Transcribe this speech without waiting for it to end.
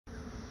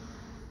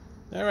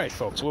All right,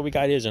 folks, what we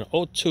got here is an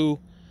 '02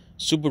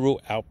 Subaru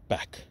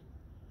Outback.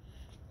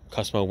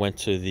 Customer went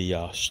to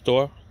the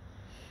store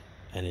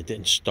and it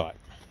didn't start,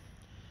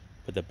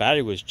 but the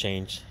battery was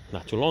changed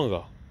not too long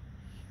ago.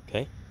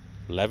 Okay,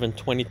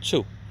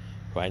 11/22.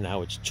 Right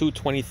now it's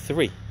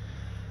 2/23.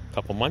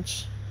 Couple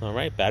months. All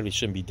right, battery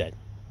shouldn't be dead.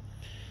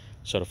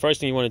 So the first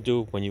thing you want to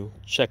do when you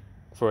check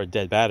for a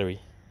dead battery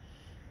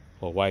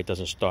or why it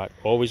doesn't start,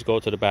 always go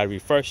to the battery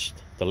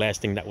first, the last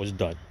thing that was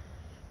done.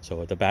 So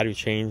if the battery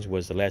change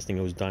was the last thing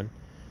that was done,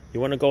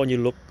 you want to go and you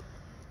look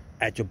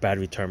at your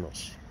battery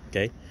terminals.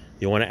 Okay,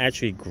 you want to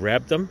actually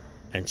grab them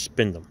and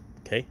spin them.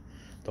 Okay,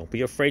 don't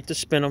be afraid to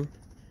spin them.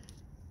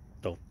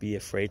 Don't be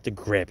afraid to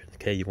grab it.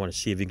 Okay, you want to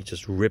see if you can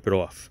just rip it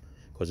off,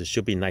 because it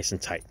should be nice and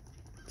tight.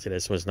 See,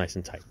 this one's nice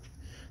and tight.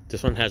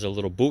 This one has a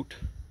little boot.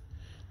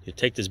 You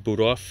take this boot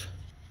off,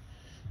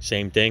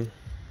 same thing.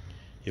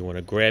 You want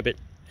to grab it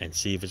and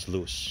see if it's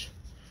loose.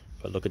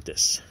 But look at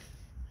this.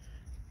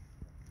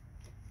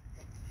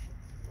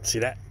 See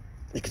that?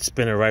 You can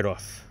spin it right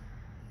off.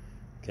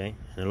 Okay,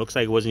 and it looks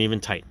like it wasn't even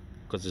tight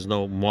because there's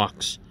no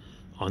marks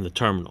on the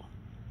terminal.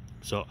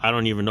 So I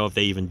don't even know if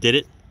they even did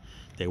it.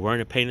 They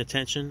weren't paying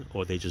attention,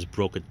 or they just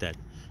broke it then.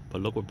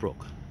 But look what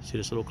broke. See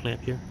this little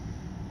clamp here?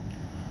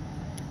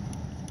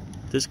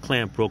 This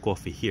clamp broke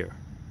off of here,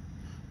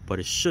 but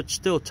it should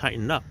still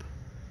tighten up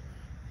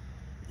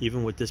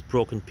even with this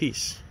broken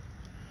piece.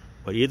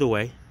 But either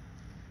way,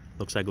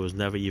 looks like it was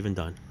never even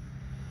done.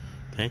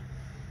 Okay,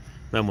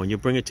 remember, when you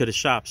bring it to the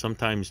shop,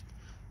 sometimes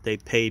they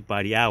paid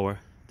by the hour.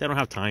 They don't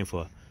have time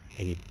for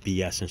any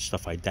BS and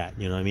stuff like that,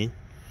 you know what I mean?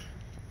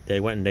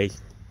 They went and they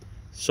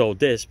sold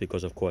this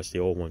because of course the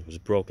old one was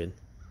broken.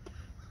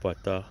 But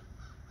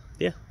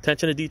yeah,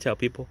 attention to detail,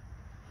 people.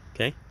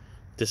 Okay,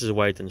 this is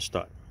why it didn't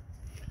start.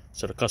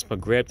 So the customer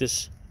grabbed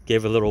this,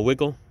 gave it a little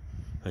wiggle,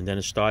 and then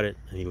it started,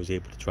 and he was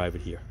able to drive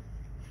it here.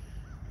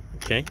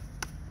 Okay,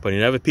 but he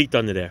never peeked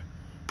under there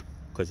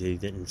because he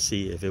didn't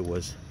see if it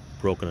was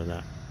broken or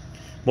not.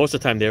 Most of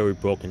the time they were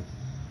broken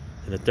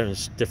in a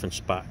different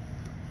spot.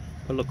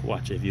 But look,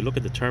 watch it. If you look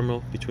at the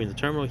terminal, between the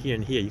terminal here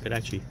and here, you could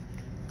actually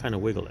kind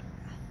of wiggle it.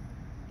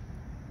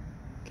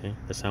 Okay,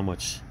 that's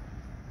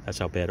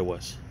how bad it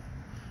was.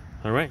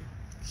 All right,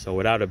 so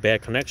without a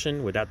bad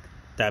connection, without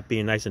that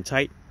being nice and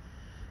tight,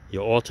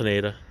 your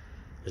alternator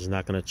is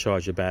not going to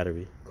charge your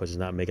battery because it's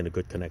not making a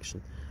good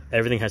connection.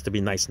 Everything has to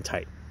be nice and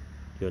tight.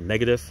 Your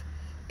negative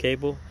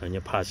cable and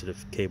your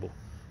positive cable.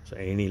 So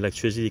any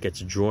electricity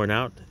gets drawn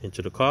out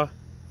into the car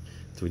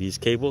through these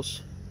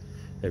cables.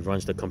 It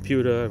runs the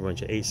computer, it runs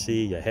your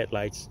AC, your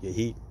headlights, your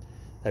heat,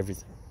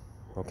 everything.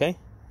 Okay?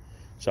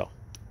 So,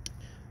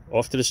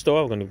 off to the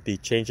store. We're going to be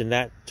changing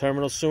that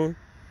terminal soon.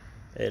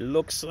 It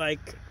looks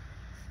like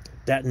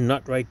that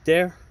nut right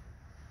there,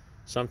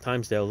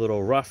 sometimes they're a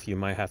little rough. You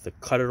might have to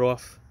cut it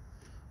off.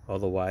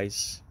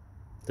 Otherwise,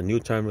 the new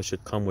terminal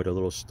should come with a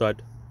little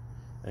stud,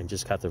 and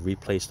just have to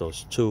replace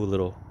those two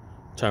little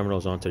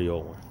terminals onto the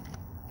old one.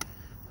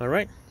 All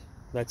right,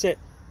 that's it.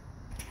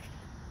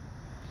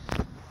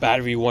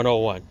 Battery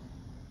 101,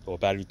 or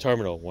battery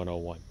terminal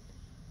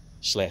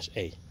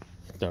 101/A.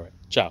 All right,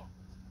 ciao.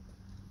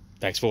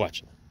 Thanks for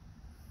watching.